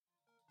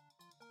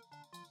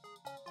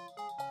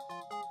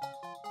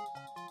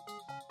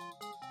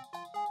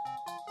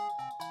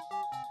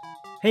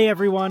Hey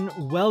everyone,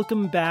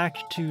 welcome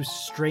back to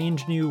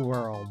Strange New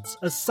Worlds,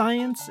 a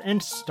science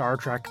and Star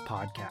Trek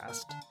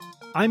podcast.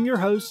 I'm your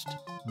host,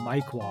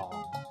 Mike Wall.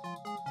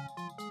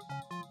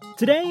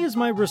 Today is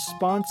my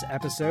response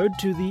episode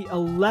to the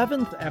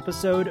 11th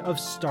episode of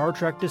Star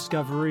Trek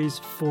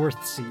Discovery's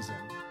 4th season,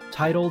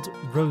 titled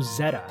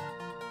Rosetta.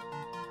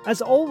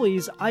 As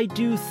always, I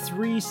do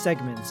 3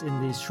 segments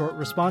in these short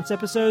response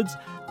episodes: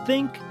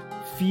 think,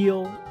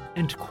 feel,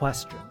 and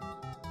question.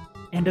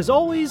 And as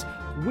always,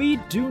 we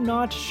do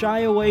not shy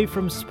away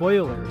from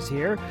spoilers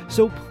here,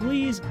 so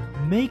please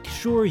make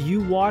sure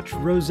you watch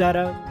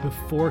Rosetta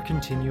before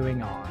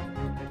continuing on.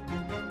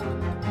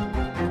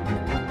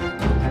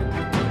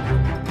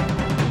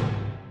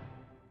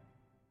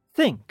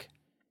 Think.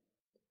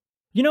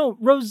 You know,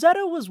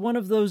 Rosetta was one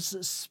of those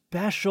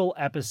special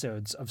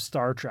episodes of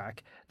Star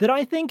Trek that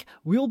I think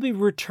we'll be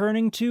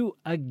returning to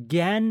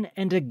again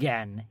and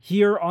again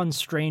here on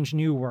Strange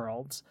New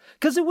Worlds,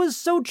 because it was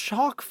so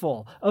chock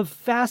full of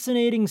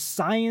fascinating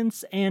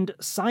science and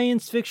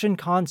science fiction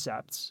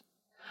concepts.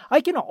 I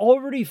can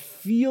already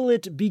feel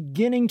it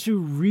beginning to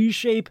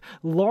reshape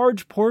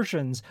large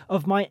portions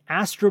of my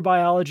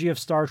astrobiology of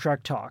Star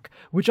Trek talk,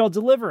 which I'll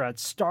deliver at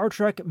Star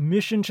Trek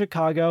Mission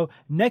Chicago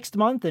next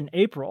month in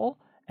April,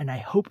 and I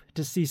hope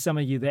to see some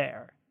of you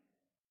there.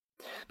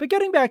 But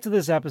getting back to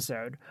this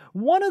episode,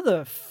 one of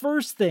the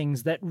first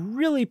things that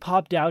really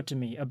popped out to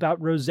me about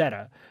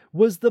Rosetta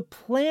was the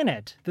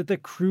planet that the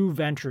crew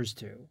ventures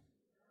to.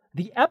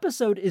 The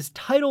episode is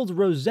titled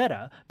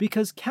Rosetta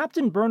because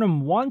Captain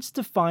Burnham wants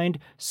to find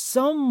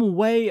some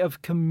way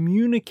of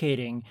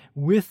communicating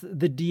with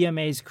the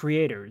DMA's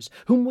creators,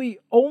 whom we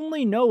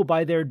only know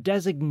by their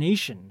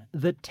designation,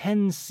 the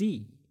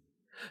 10C.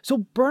 So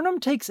Burnham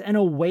takes an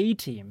away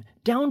team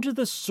down to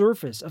the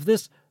surface of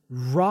this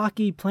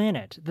rocky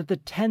planet that the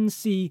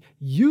 10C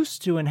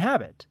used to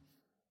inhabit,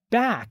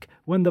 back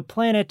when the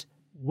planet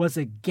was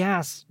a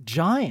gas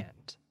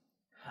giant.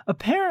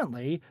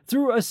 Apparently,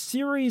 through a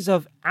series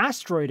of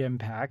asteroid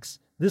impacts,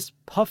 this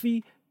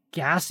puffy,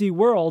 gassy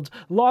world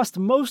lost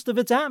most of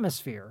its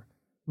atmosphere,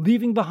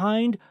 leaving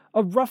behind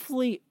a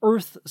roughly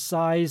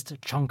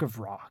Earth-sized chunk of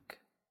rock.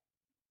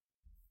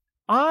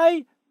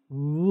 I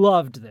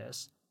loved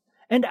this.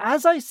 And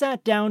as I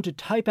sat down to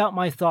type out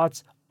my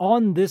thoughts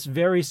on this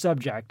very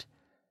subject,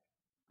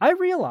 I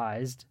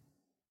realized,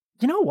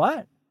 you know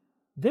what?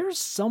 There's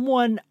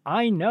someone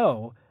I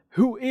know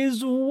who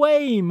is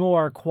way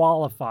more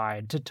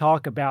qualified to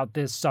talk about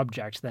this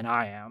subject than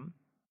I am.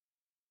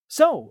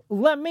 So,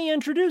 let me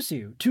introduce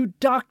you to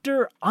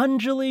Dr.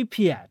 Anjali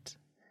Piet.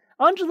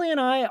 Anjali and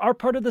I are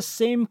part of the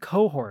same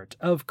cohort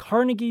of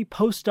Carnegie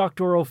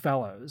postdoctoral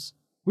fellows.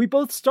 We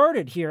both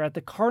started here at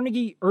the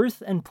Carnegie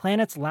Earth and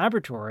Planets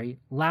Laboratory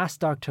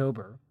last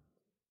October.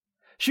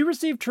 She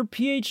received her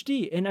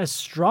PhD in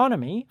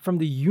astronomy from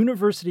the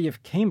University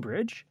of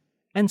Cambridge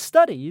and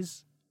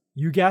studies,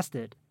 you guessed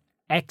it,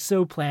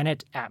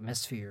 exoplanet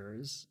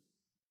atmospheres.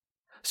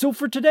 So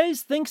for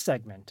today's Think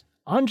segment,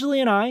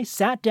 Anjali and I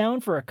sat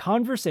down for a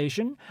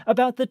conversation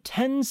about the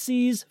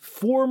 10C's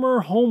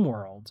former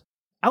homeworld,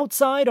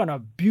 outside on a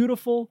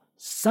beautiful,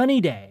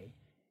 sunny day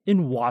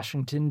in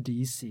Washington,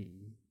 D.C.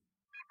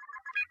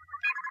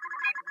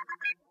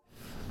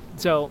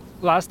 So,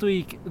 last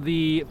week,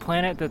 the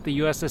planet that the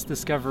USS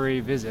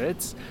Discovery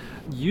visits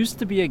used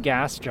to be a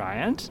gas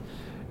giant,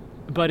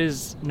 but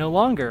is no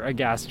longer a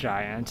gas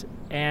giant,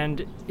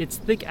 and its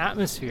thick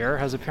atmosphere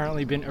has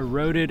apparently been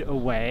eroded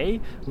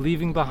away,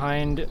 leaving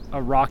behind a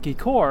rocky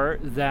core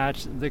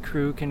that the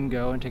crew can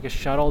go and take a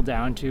shuttle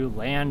down to,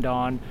 land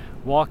on,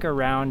 walk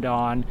around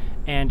on,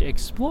 and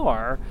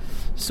explore.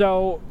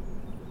 So,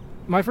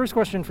 my first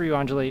question for you,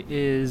 Anjali,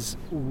 is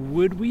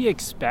would we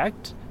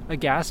expect a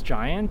gas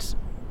giant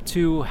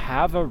to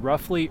have a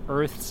roughly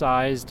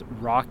Earth-sized,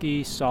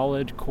 rocky,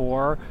 solid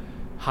core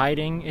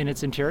hiding in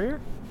its interior?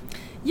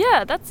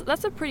 Yeah,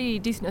 that's a pretty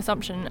decent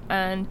assumption,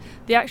 and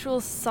the actual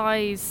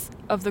size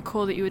of the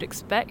core that you would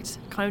expect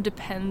kind of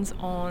depends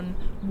on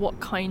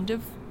what kind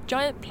of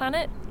giant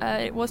planet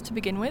it was to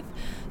begin with.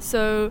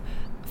 So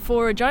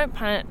for a giant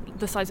planet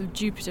the size of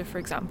Jupiter, for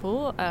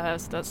example,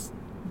 so that's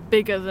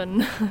bigger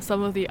than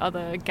some of the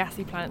other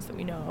gassy planets that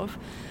we know of,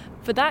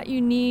 for that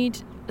you need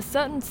a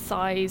certain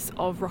size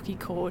of rocky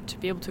core to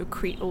be able to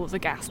accrete all of the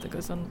gas that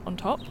goes on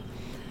top.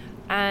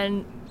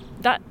 And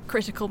that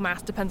critical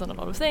mass depends on a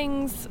lot of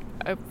things.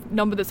 A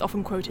number that's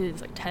often quoted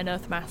is like 10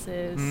 Earth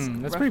masses.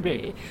 That's roughly.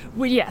 pretty big.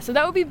 Well, yeah, so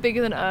that would be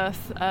bigger than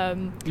Earth.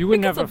 You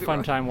wouldn't have a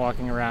fun time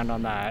walking around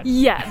on that.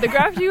 Yeah, the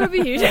gravity would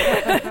be huge.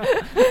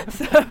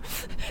 So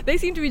they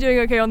seem to be doing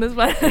okay on this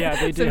planet. Yeah,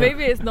 they do. So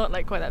maybe it's not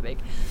like quite that big.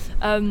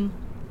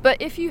 But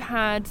if you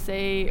had,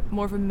 say,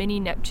 more of a mini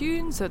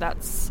Neptune, so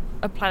that's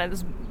a planet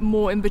that's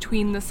more in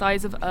between the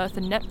size of Earth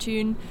and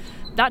Neptune,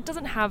 that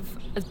doesn't have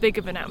as big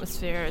of an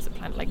atmosphere as a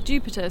planet like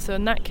Jupiter, so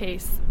in that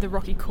case, the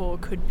rocky core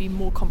could be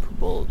more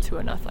comparable to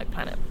an Earth-like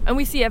planet. And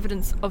we see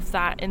evidence of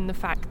that in the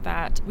fact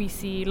that we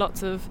see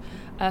lots of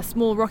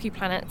small rocky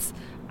planets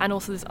and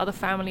also this other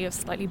family of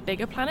slightly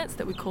bigger planets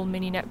that we call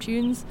mini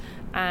Neptunes,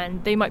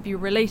 and they might be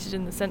related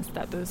in the sense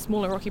that the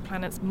smaller rocky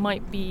planets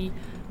might be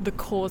the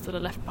cores that are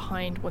left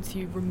behind once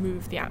you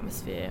remove the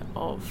atmosphere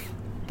of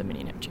the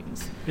mini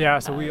Neptunes. Yeah,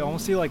 so we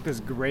almost see like this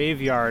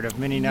graveyard of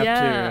mini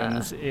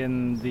Neptunes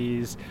in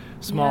these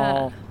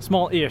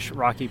small-ish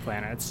rocky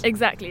planets.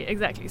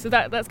 Exactly. So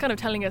that's kind of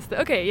telling us that,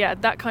 okay, yeah,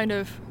 that kind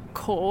of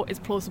core is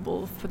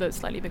plausible for those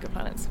slightly bigger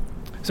planets.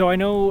 So I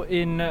know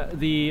in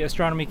the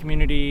astronomy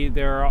community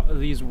there are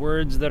these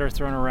words that are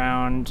thrown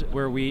around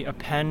where we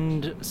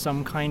append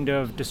some kind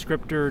of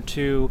descriptor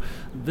to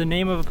the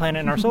name of a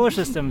planet in our solar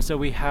system. So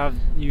we have,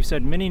 you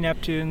said mini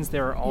Neptunes,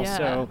 there are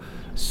also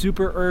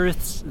super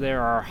Earths, there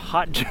are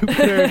hot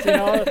Jupiters,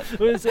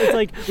 it's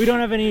like we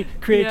don't have any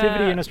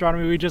creativity in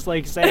astronomy. We just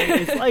like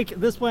say it's like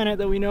this planet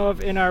that we know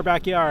of in our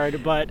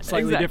backyard, but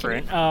slightly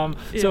different.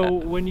 So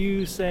when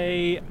you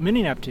say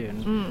mini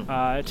Neptune,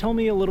 tell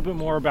me a little bit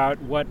more about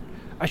what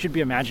I should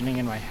be imagining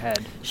in my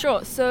head.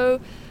 Sure.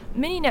 So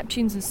mini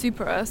Neptunes and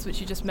super Earths,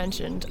 which you just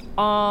mentioned,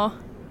 are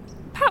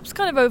perhaps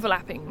kind of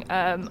overlapping.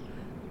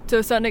 To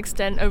a certain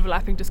extent,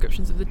 overlapping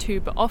descriptions of the two,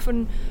 but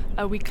often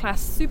we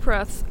class super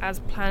Earths as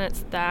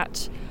planets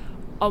that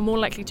are more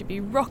likely to be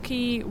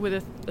rocky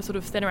with a sort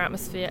of thinner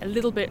atmosphere, a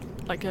little bit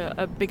like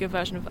a bigger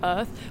version of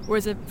Earth,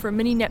 whereas for a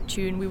mini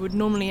Neptune we would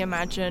normally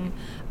imagine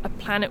a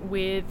planet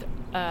with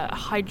a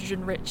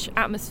hydrogen-rich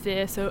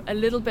atmosphere, so a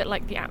little bit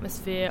like the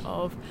atmosphere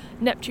of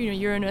Neptune or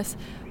Uranus,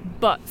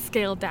 but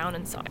scaled down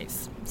in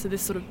size. So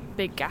this sort of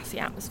big gassy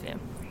atmosphere.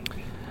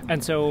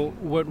 And so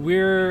what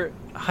we're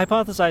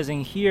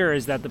hypothesizing here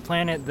is that the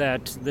planet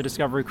that the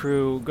Discovery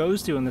crew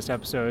goes to in this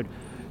episode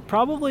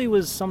probably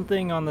was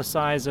something on the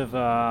size of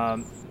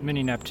a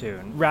mini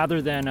Neptune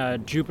rather than a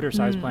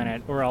Jupiter-sized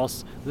planet, or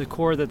else the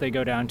core that they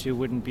go down to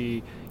wouldn't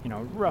be,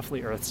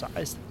 roughly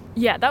Earth-sized.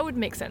 Yeah, that would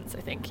make sense,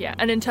 I think, yeah.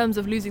 And in terms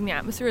of losing the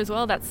atmosphere as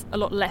well, that's a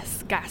lot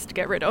less gas to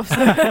get rid of. So.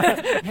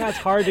 Yeah, it's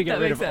hard to get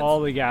rid of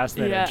all the gas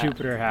that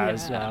Jupiter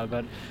has,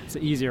 but it's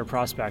an easier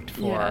prospect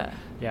for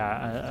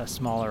a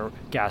smaller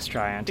gas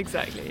giant.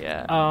 Exactly,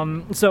 yeah.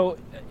 So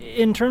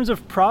in terms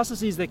of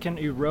processes that can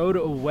erode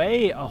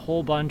away a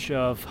whole bunch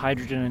of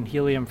hydrogen and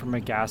helium from a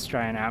gas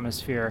giant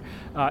atmosphere,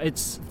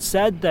 it's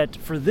said that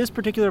for this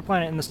particular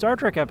planet in the Star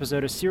Trek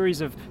episode, a series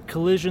of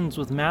collisions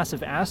with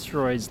massive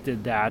asteroids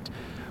did that.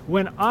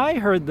 When I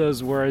heard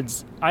those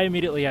words, I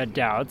immediately had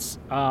doubts.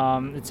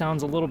 It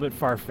sounds a little bit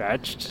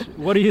far-fetched.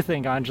 What do you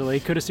think,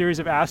 Anjali? Could a series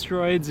of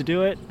asteroids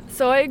do it?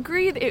 So I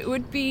agree that it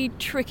would be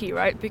tricky,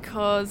 right?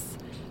 Because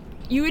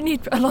you would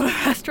need a lot of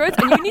asteroids,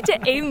 and you need to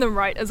aim them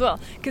right as well.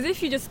 Because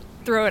if you just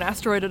throw an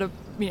asteroid at a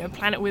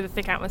planet with a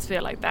thick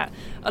atmosphere like that,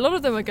 a lot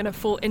of them are going to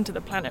fall into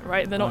the planet,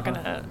 right? They're not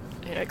going to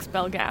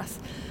expel gas.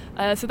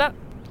 So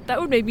that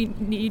would maybe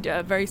need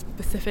a very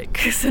specific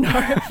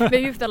scenario.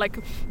 Maybe if they're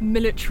like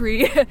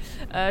military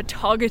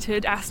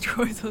targeted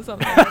asteroids or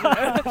something.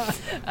 I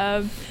don't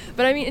know.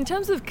 But I mean, in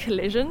terms of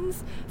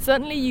collisions,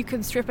 certainly you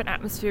can strip an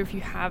atmosphere if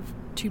you have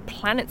two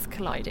planets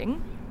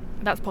colliding.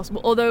 That's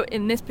possible. Although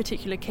in this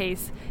particular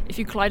case, if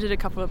you collided a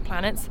couple of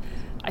planets,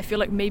 I feel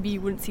like maybe you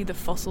wouldn't see the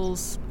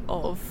fossils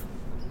of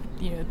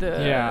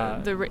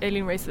the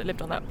alien race that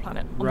lived on that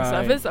planet on the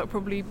surface. That would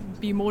probably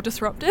be more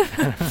disruptive.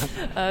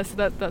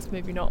 So that's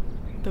maybe not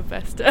the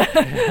best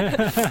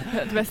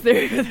the best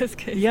theory for this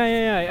case.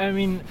 Yeah. I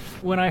mean,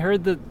 when I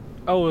heard that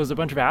it was a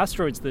bunch of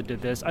asteroids that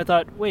did this, I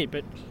thought, wait,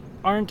 but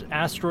aren't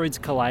asteroids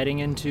colliding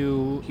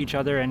into each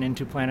other and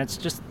into planets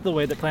just the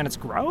way that planets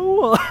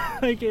grow?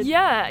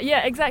 Yeah,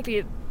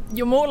 exactly.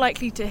 You're more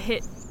likely to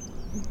hit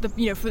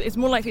it's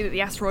more likely that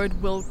the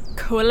asteroid will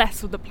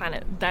coalesce with the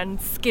planet than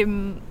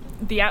skim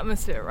the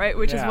atmosphere, right?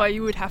 Which is why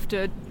you would have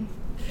to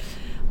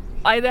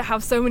either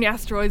have so many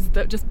asteroids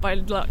that just by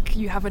luck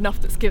you have enough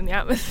that skim the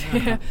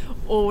atmosphere,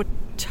 or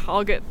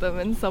target them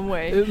in some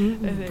way.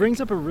 It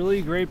brings up a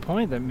really great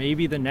point that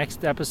maybe the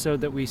next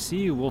episode that we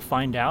see, we'll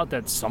find out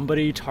that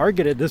somebody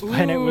targeted this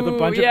planet with a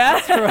bunch of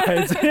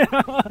asteroids.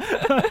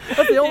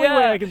 That's the only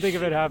way I can think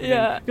of it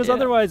happening. Because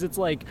otherwise it's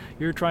like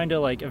you're trying to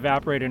like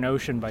evaporate an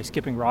ocean by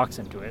skipping rocks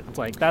into it. It's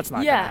like, that's not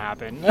going to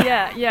happen.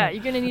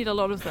 You're going to need a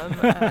lot of them,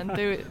 and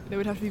they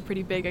would have to be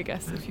pretty big, I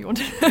guess, if you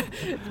wanted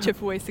to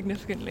chip away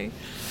significantly.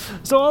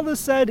 So all this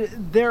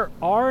said, there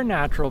are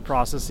natural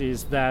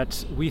processes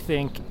that we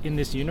think in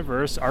this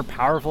universe are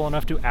powerful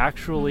enough to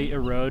actually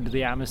erode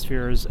the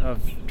atmospheres of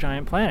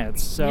giant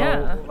planets.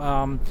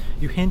 So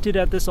you hinted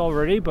at this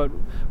already, but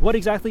what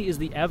exactly is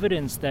the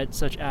evidence that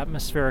such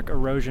atmospheric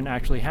erosion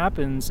actually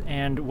happens,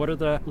 and what are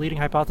the leading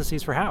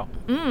hypotheses for how?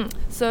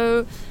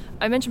 So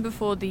I mentioned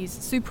before these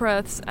super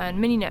Earths and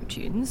mini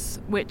Neptunes,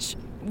 which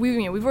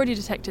we've already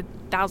detected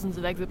thousands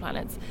of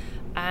exoplanets,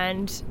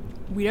 and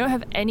we don't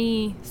have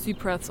any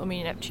super Earths or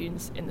mini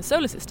Neptunes in the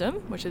solar system,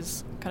 which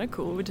is kind of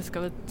cool. We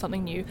discovered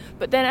something new.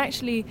 But then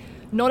actually,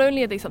 not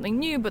only are they something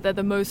new, but they're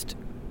the most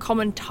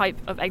common type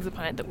of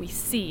exoplanet that we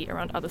see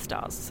around other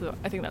stars. So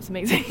I think that's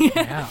amazing.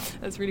 Yeah.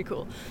 That's really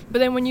cool. But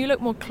then when you look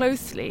more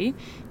closely,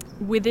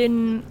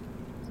 within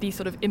these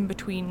sort of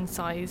in-between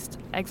sized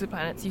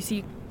exoplanets, you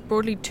see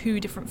broadly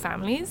two different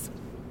families.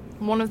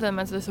 One of them,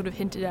 as I sort of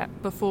hinted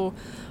at before,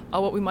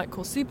 are what we might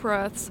call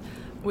super-Earths,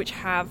 which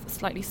have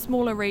slightly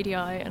smaller radii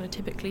and are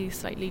typically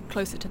slightly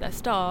closer to their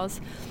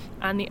stars.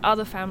 And the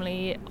other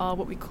family are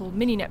what we call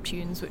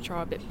mini-Neptunes, which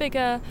are a bit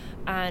bigger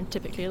and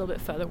typically a little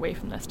bit further away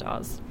from their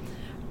stars.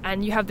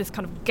 And you have this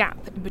kind of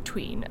gap in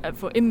between.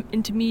 For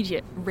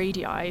intermediate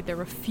radii, there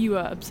are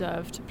fewer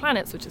observed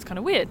planets, which is kind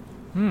of weird.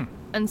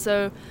 And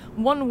so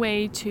one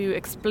way to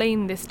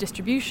explain this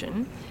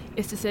distribution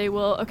is to say,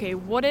 well, okay,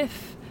 what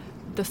if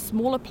the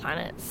smaller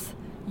planets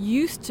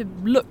used to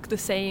look the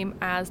same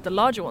as the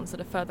larger ones that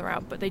are further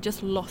out, but they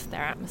just lost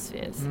their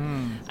atmospheres?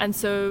 And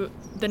so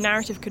the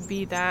narrative could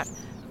be that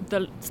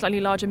the slightly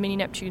larger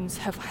mini-Neptunes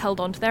have held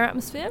on to their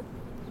atmosphere,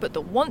 but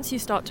that once you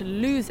start to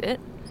lose it,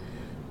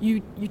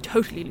 you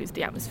totally lose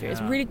the atmosphere.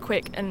 It's really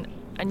quick, and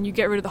you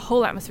get rid of the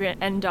whole atmosphere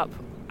and end up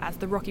as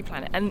the rocky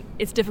planet. And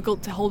it's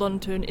difficult to hold on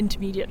to an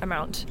intermediate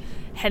amount,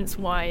 hence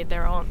why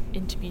there aren't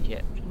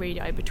intermediate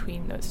radii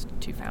between those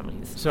two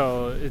families.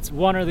 So it's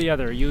one or the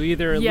other. You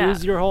either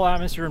lose your whole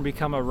atmosphere and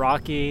become a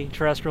rocky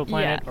terrestrial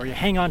planet, or you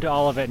hang on to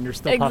all of it and you're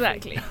still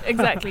puffy.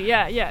 Exactly.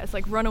 Yeah. It's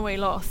like runaway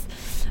loss.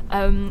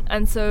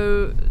 And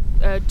so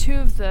two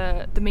of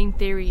the main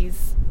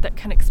theories that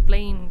can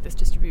explain this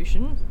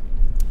distribution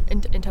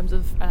in terms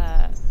of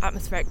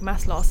atmospheric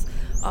mass loss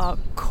are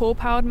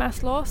core-powered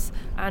mass loss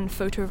and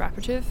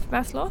photoevaporative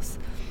mass loss.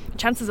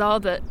 Chances are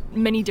that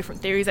many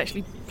different theories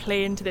actually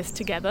play into this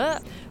together,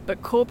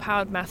 but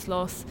core-powered mass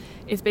loss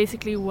is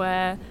basically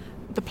where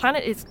the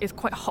planet is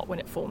quite hot when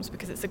it forms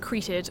because it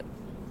secreted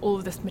all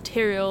of this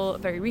material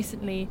very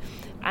recently,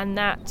 and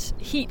that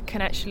heat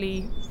can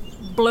actually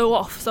blow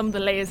off some of the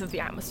layers of the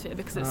atmosphere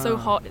because it's so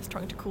hot, it's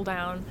trying to cool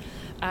down,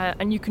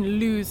 and you can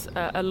lose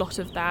a lot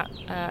of that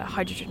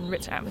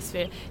hydrogen-rich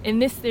atmosphere. In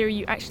this theory,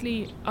 you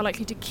actually are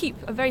likely to keep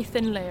a very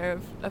thin layer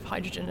of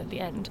hydrogen at the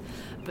end,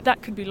 but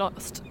that could be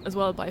lost as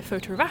well by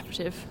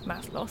photoevaporative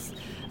mass loss,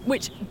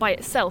 which by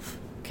itself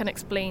can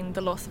explain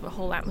the loss of a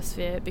whole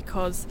atmosphere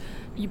because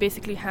you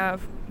basically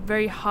have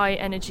very high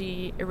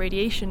energy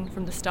irradiation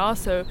from the star,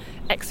 so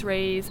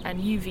X-rays and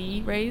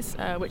UV rays,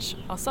 which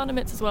our sun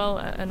emits as well,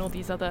 and all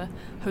these other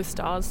host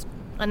stars.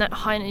 And that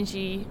high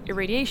energy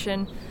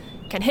irradiation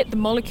can hit the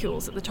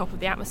molecules at the top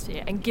of the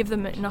atmosphere and give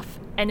them enough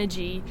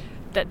energy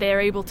that they're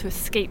able to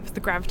escape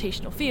the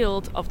gravitational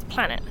field of the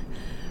planet.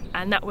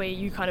 And that way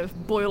you kind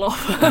of boil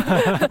off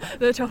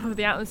the top of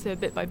the atmosphere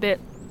bit by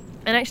bit.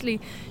 And actually,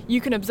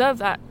 you can observe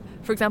that,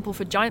 for example,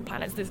 for giant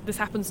planets. This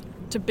happens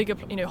to bigger,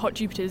 hot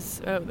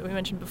Jupiters that we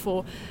mentioned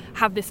before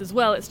have this as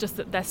well. It's just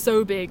that they're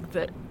so big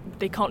that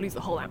they can't lose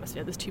the whole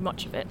atmosphere. There's too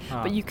much of it.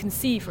 But you can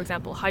see, for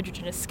example,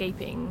 hydrogen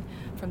escaping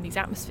from these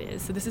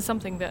atmospheres. So this is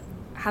something that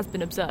has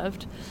been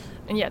observed.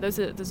 And yeah, those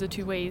are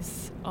two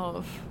ways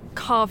of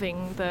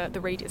carving the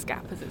radius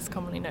gap, as it's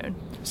commonly known.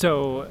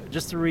 So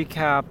just to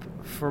recap,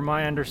 for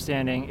my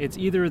understanding, it's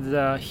either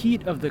the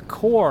heat of the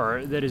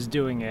core that is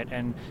doing it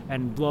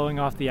and blowing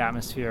off the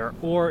atmosphere,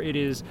 or it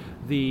is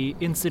the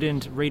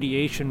incident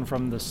radiation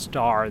from the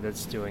star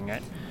that's doing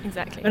it.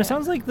 Exactly. And it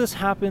sounds like this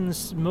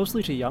happens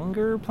mostly to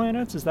younger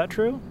planets. Is that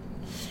true?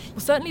 Well,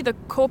 certainly the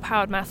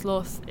core-powered mass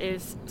loss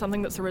is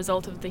something that's a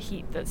result of the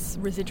heat that's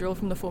residual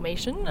from the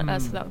formation,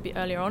 so that would be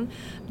earlier on.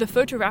 The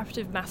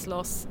photoevaporative mass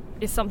loss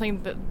is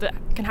something that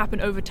can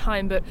happen over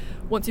time, but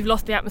once you've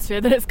lost the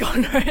atmosphere, then it's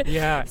gone, right?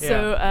 Yeah.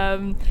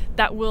 So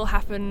that will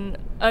happen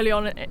early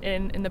on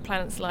in the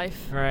planet's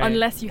life, right,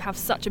 unless you have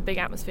such a big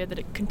atmosphere that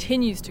it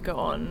continues to go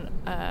on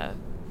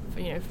for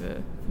millions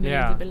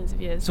of billions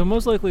of years. So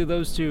most likely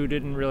those two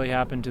didn't really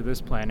happen to this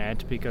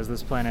planet because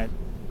this planet,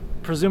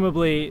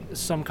 presumably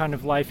some kind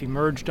of life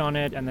emerged on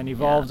it and then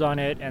evolved on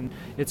it, and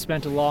it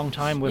spent a long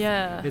time with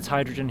its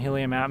hydrogen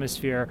helium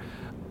atmosphere.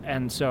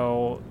 And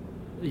so,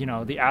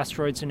 the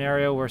asteroid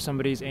scenario where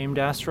somebody's aimed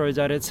asteroids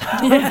at it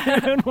sounds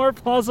even more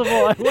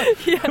plausible.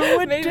 Who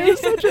would do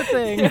such a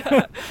thing?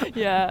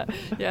 Yeah.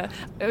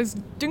 I was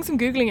doing some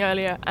Googling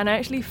earlier, and I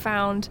actually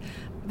found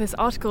this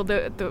article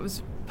that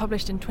was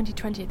published in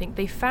 2020, I think.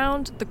 They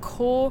found the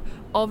core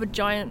of a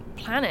giant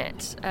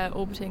planet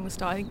orbiting the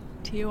star, I think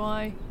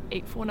TOI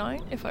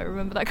 849, if I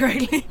remember that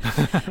correctly.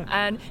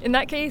 And in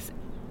that case,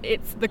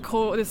 it's the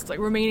core, this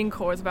remaining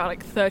core is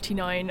about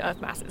 39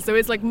 Earth masses. So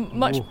it's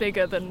much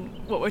bigger than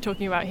what we're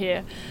talking about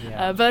here.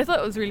 Yeah. But I thought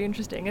it was really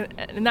interesting.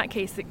 And in that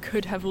case, it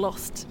could have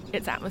lost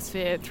its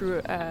atmosphere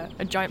through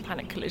a giant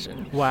planet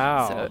collision.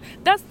 Wow. So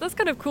that's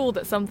kind of cool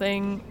that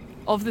something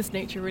of this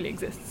nature really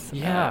exists.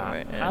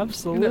 Yeah,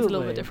 absolutely. That's a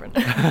little bit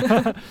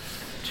different.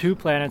 Two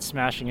planets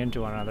smashing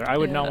into one another. I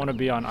would not want to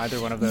be on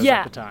either one of those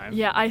at the time.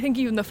 Yeah, I think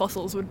even the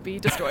fossils would be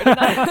destroyed.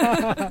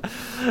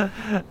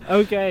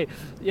 Okay.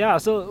 Yeah,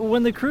 so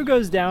when the crew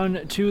goes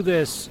down to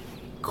this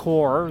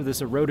core,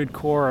 this eroded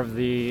core of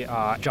the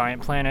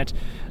giant planet,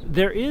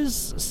 there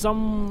is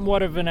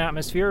somewhat of an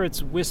atmosphere.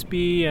 It's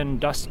wispy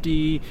and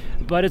dusty,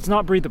 but it's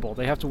not breathable.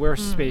 They have to wear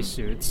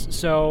spacesuits.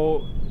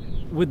 So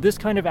with this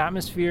kind of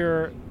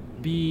atmosphere,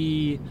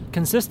 be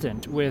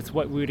consistent with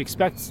what we would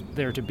expect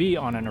there to be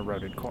on an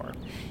eroded core?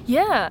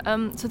 Yeah,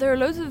 so there are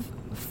loads of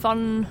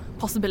fun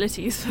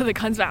possibilities for the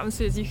kinds of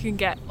atmospheres you can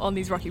get on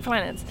these rocky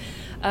planets.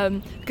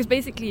 Because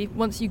basically,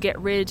 once you get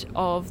rid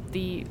of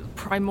the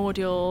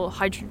primordial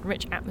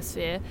hydrogen-rich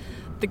atmosphere,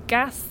 the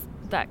gas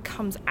that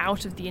comes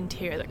out of the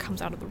interior, that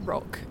comes out of the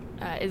rock,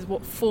 is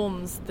what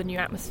forms the new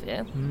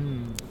atmosphere.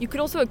 You could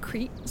also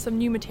accrete some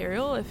new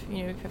material if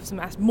you have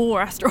some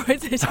more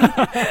asteroids hitting.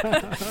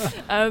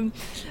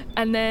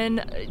 And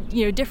then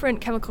different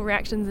chemical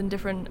reactions and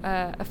different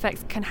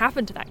effects can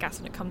happen to that gas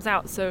when it comes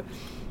out. So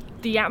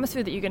the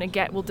atmosphere that you're going to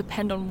get will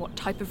depend on what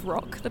type of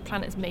rock the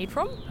planet is made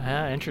from.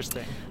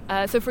 Interesting.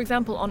 So, for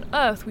example, on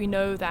Earth, we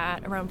know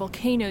that around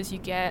volcanoes you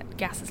get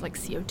gases like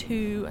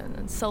CO2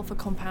 and sulfur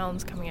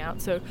compounds coming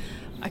out. So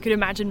I could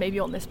imagine maybe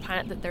on this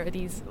planet that there are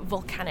these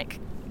volcanic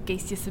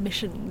gaseous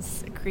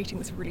emissions creating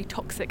this really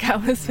toxic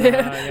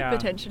atmosphere,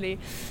 potentially.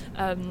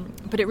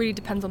 But it really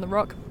depends on the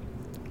rock.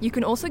 You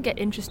can also get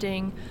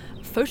interesting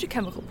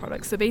photochemical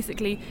products. So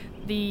basically,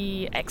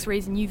 the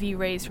X-rays and UV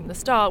rays from the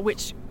star,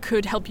 which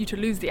could help you to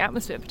lose the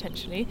atmosphere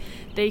potentially,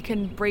 they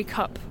can break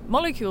up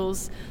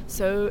molecules.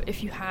 So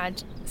if you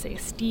had, say, a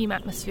steam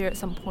atmosphere at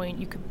some point,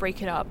 you could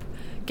break it up,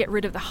 get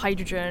rid of the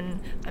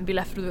hydrogen, and be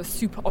left with a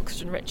super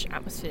oxygen-rich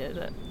atmosphere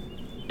that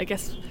I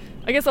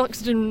guess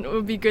oxygen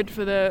would be good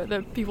for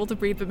the people to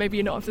breathe, but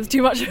maybe not if there's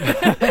too much.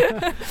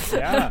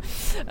 Yeah.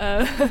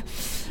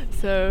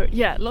 So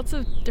yeah, lots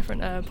of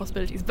different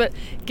possibilities. But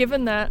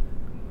given that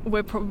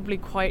we're probably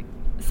quite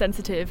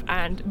sensitive,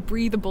 and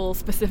breathable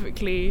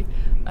specifically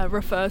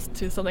refers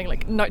to something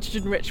like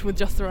nitrogen rich with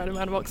just the right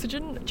amount of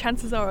oxygen,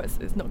 chances are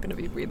it's not going to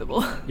be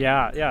breathable.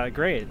 Yeah,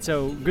 great.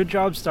 So good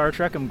job, Star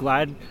Trek. I'm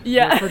glad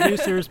the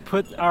producers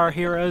put our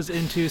heroes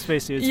into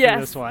spacesuits for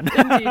this one.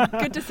 Indeed.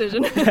 Good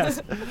decision.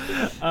 Yes.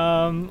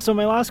 So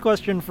my last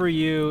question for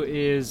you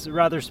is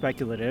rather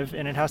speculative,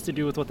 and it has to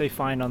do with what they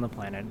find on the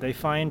planet. They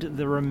find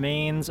the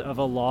remains of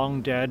a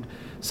long dead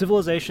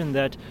civilization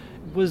that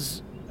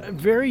was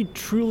very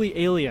truly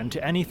alien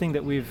to anything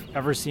that we've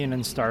ever seen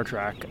in Star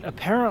Trek.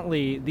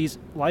 Apparently, these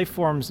life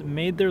forms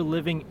made their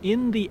living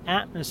in the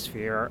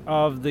atmosphere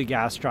of the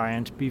gas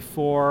giant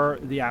before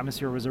the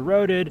atmosphere was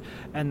eroded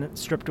and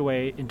stripped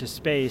away into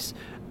space.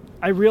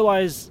 I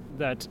realize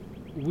that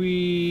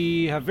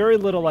we have very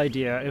little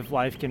idea if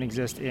life can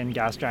exist in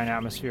gas giant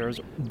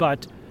atmospheres,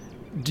 but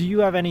do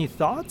you have any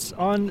thoughts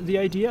on the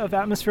idea of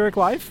atmospheric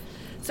life?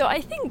 So I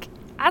think,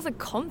 as a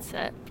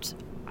concept,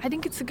 I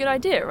think it's a good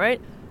idea,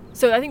 right?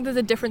 So I think there's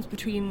a difference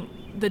between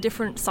the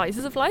different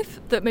sizes of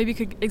life that maybe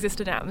could exist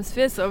in an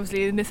atmosphere. So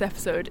obviously in this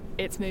episode,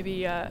 it's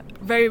maybe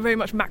very, very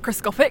much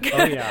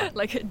macroscopic,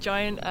 like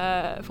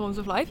giant forms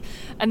of life.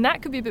 And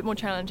that could be a bit more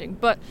challenging.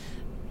 But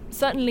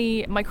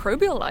certainly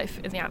microbial life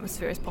in the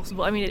atmosphere is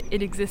possible. I mean,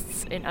 it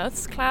exists in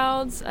Earth's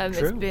clouds.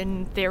 It's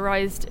been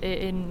theorized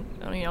in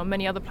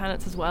many other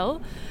planets as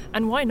well.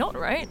 And why not,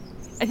 right?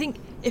 I think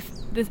if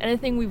there's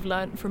anything we've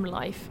learned from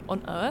life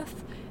on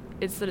Earth,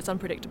 it's that it's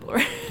unpredictable,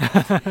 right?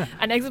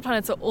 And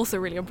exoplanets are also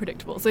really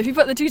unpredictable. So if you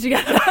put the two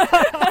together,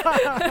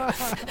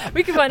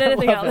 we can find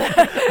anything out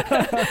there.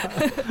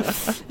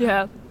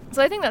 Yeah.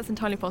 So I think that's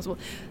entirely possible.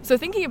 So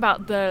thinking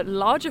about the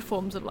larger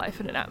forms of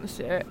life in an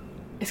atmosphere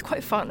is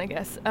quite fun, I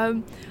guess.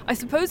 I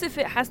suppose if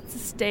it has to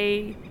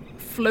stay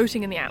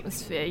floating in the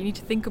atmosphere, you need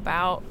to think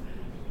about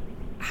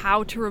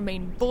how to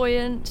remain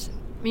buoyant.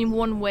 I mean,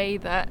 one way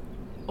that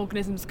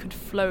organisms could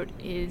float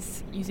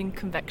is using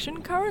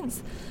convection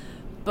currents.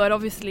 But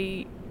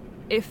obviously,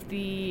 if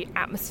the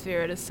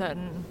atmosphere at a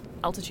certain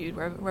altitude,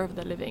 wherever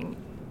they're living,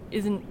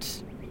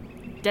 isn't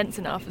dense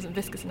enough, isn't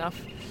viscous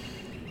enough,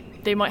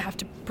 they might have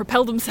to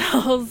propel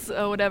themselves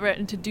or whatever,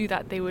 and to do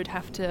that they would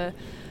have to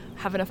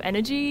have enough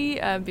energy,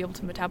 be able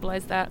to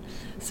metabolize that.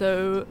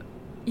 So,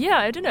 yeah,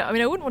 I don't know. I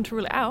mean, I wouldn't want to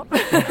rule it out,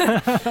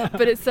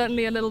 but it's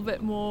certainly a little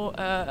bit more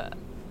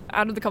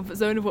out of the comfort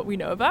zone of what we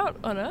know about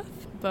on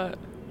Earth, but...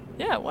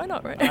 yeah, why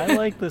not, right? I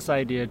like this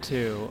idea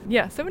too.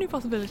 Yeah, so many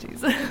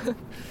possibilities.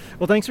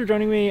 Well, thanks for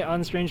joining me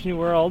on Strange New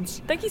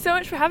Worlds. Thank you so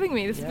much for having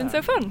me. This has been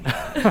so fun.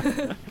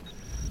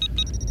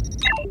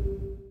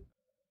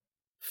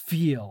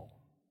 Feel.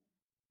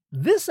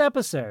 This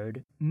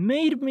episode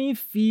made me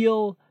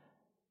feel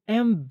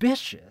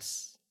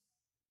ambitious.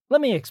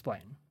 Let me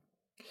explain.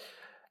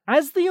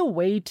 As the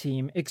away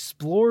team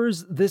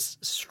explores this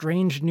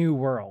strange new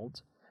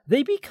world,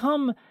 they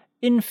become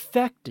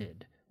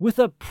infected with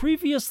a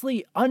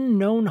previously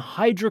unknown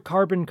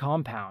hydrocarbon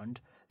compound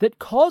that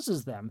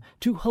causes them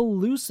to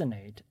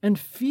hallucinate and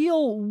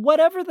feel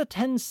whatever the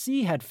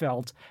 10C had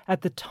felt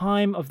at the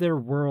time of their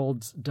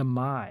world's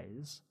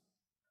demise.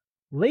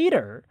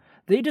 Later,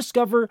 they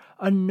discover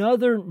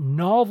another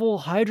novel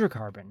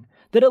hydrocarbon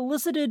that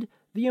elicited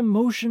the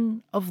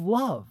emotion of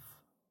love.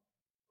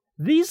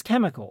 These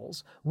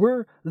chemicals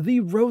were the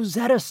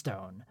Rosetta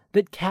Stone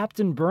that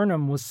Captain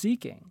Burnham was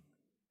seeking.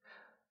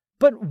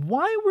 But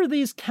why were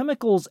these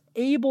chemicals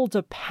able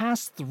to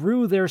pass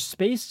through their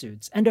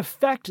spacesuits and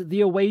affect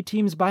the away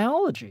team's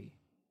biology?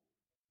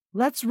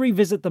 Let's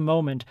revisit the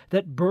moment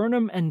that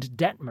Burnham and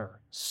Detmer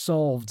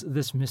solved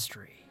this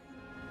mystery.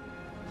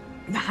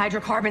 The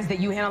hydrocarbons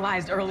that you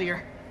analyzed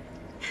earlier,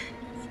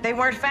 they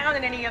weren't found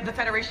in any of the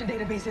Federation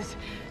databases,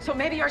 so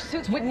maybe our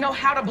suits wouldn't know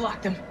how to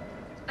block them.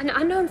 An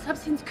unknown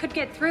substance could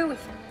get through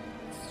if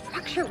the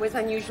structure was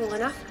unusual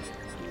enough.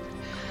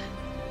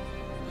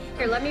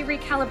 Here, let me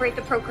recalibrate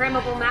the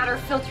programmable matter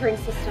filtering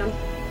system.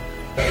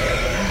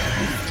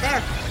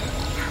 There.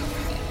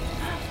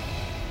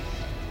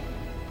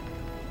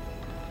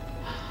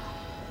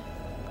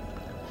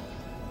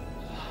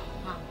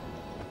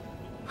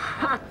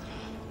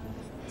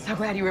 So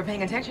glad you were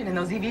paying attention in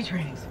those EV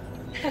trainings.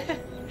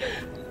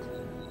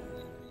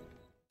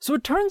 So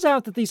it turns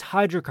out that these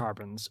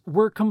hydrocarbons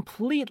were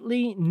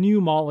completely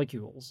new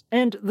molecules,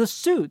 and the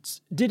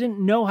suits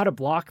didn't know how to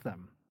block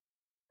them.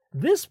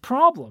 This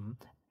problem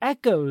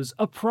echoes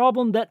a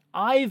problem that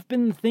I've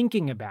been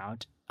thinking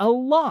about a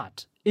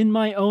lot in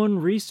my own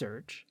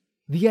research: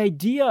 the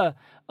idea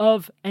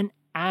of an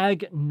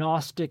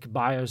agnostic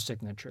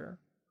biosignature.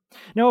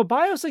 Now, a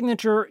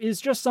biosignature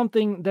is just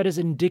something that is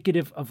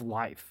indicative of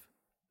life,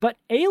 but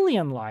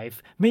alien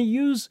life may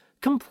use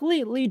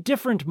completely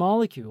different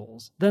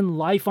molecules than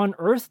life on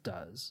Earth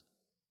does.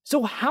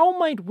 So how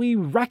might we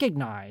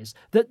recognize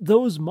that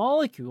those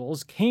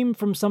molecules came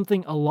from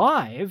something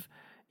alive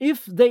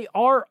if they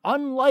are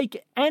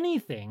unlike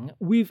anything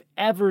we've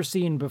ever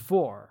seen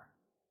before?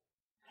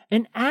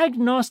 An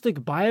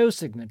agnostic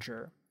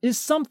biosignature is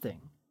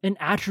something, an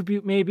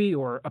attribute maybe,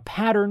 or a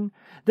pattern,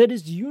 that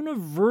is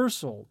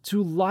universal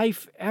to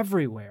life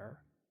everywhere,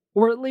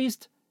 or at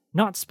least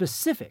not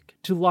specific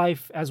to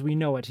life as we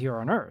know it here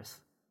on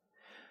Earth.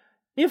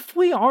 If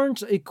we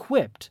aren't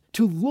equipped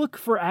to look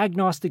for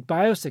agnostic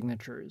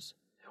biosignatures,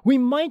 we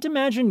might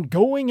imagine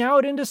going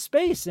out into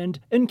space and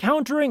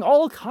encountering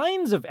all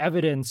kinds of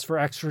evidence for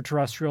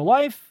extraterrestrial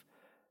life,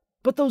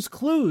 but those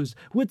clues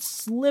would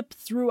slip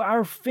through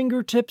our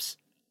fingertips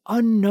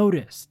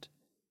unnoticed,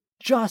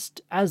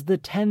 just as the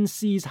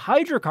 10C's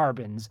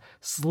hydrocarbons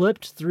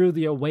slipped through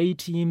the away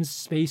team's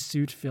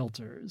spacesuit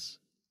filters.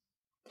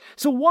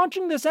 So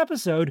watching this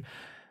episode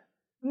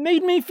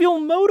made me feel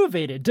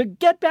motivated to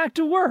get back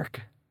to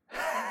work.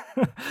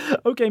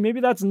 Okay,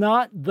 maybe that's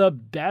not the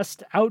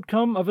best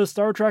outcome of a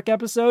Star Trek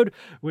episode,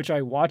 which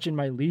I watch in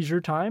my leisure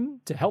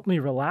time to help me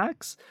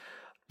relax,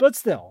 but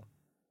still,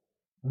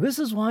 this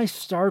is why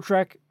Star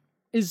Trek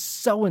is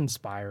so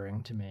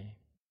inspiring to me.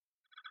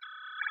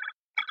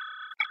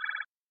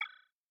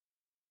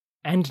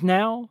 And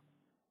now,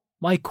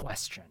 my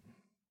question.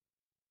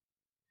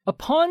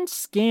 Upon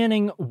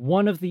scanning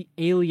one of the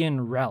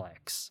alien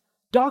relics,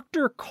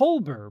 Dr.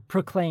 Culber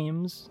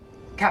proclaims,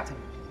 Captain,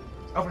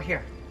 over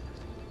here.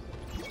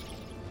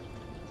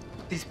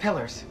 These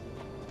pillars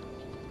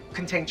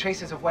contain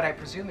traces of what I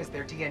presume is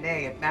their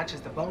DNA. It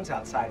matches the bones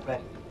outside,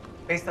 but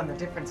based on the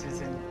differences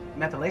in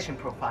methylation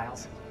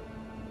profiles,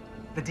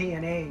 the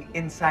DNA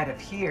inside of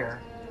here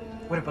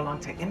would have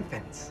belonged to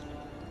infants.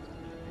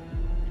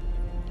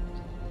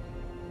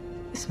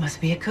 This must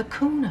be a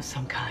cocoon of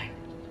some kind.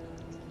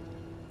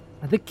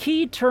 The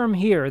key term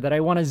here that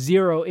I want to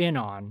zero in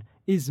on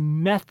is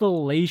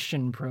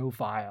methylation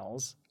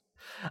profiles.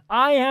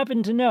 I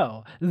happen to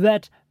know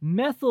that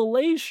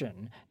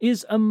methylation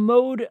is a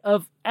mode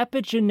of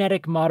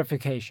epigenetic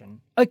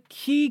modification, a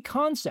key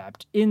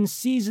concept in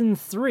Season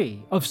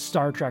 3 of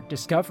Star Trek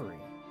Discovery.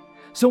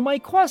 So my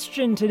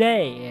question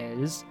today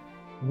is,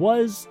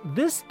 was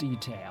this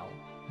detail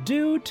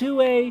due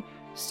to a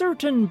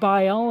certain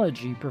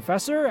biology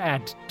professor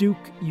at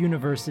Duke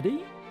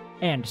University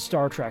and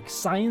Star Trek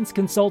science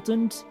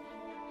consultant,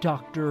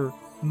 Dr.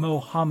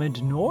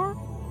 Mohammed Noor?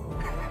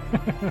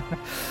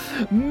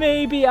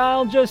 Maybe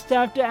I'll just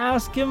have to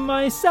ask him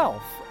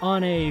myself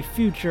on a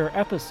future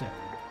episode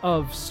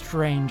of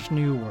Strange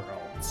New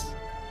Worlds.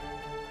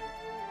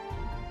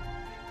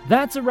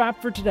 That's a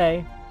wrap for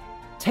today.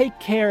 Take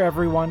care,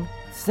 everyone.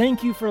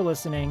 Thank you for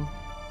listening.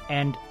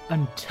 And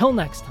until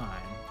next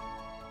time,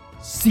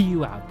 see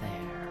you out there.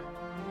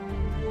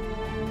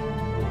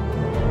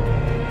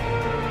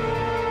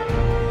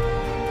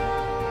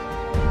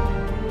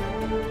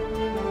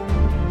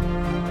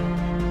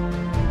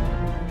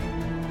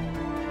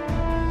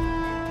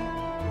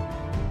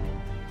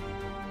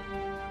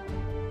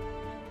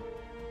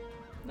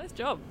 Nice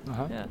job.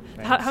 Yeah.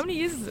 Thanks. How many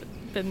years has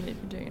it been that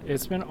you've been doing it?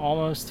 It's been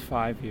almost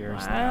 5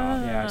 years Wow.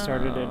 now. Yeah, I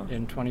started it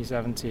in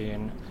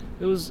 2017.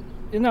 It was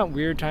in that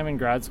weird time in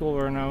grad school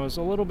when I was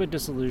a little bit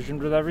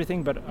disillusioned with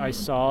everything, but I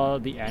saw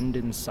the end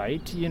in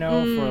sight, you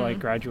know, for like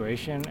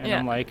graduation. And Yeah.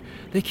 I'm like,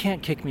 they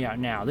can't kick me out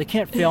now. They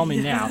can't fail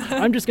me now.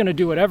 I'm just going to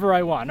do whatever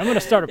I want. I'm going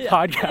to start a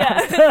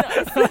podcast. Yeah.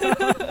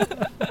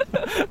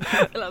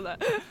 I love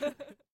that.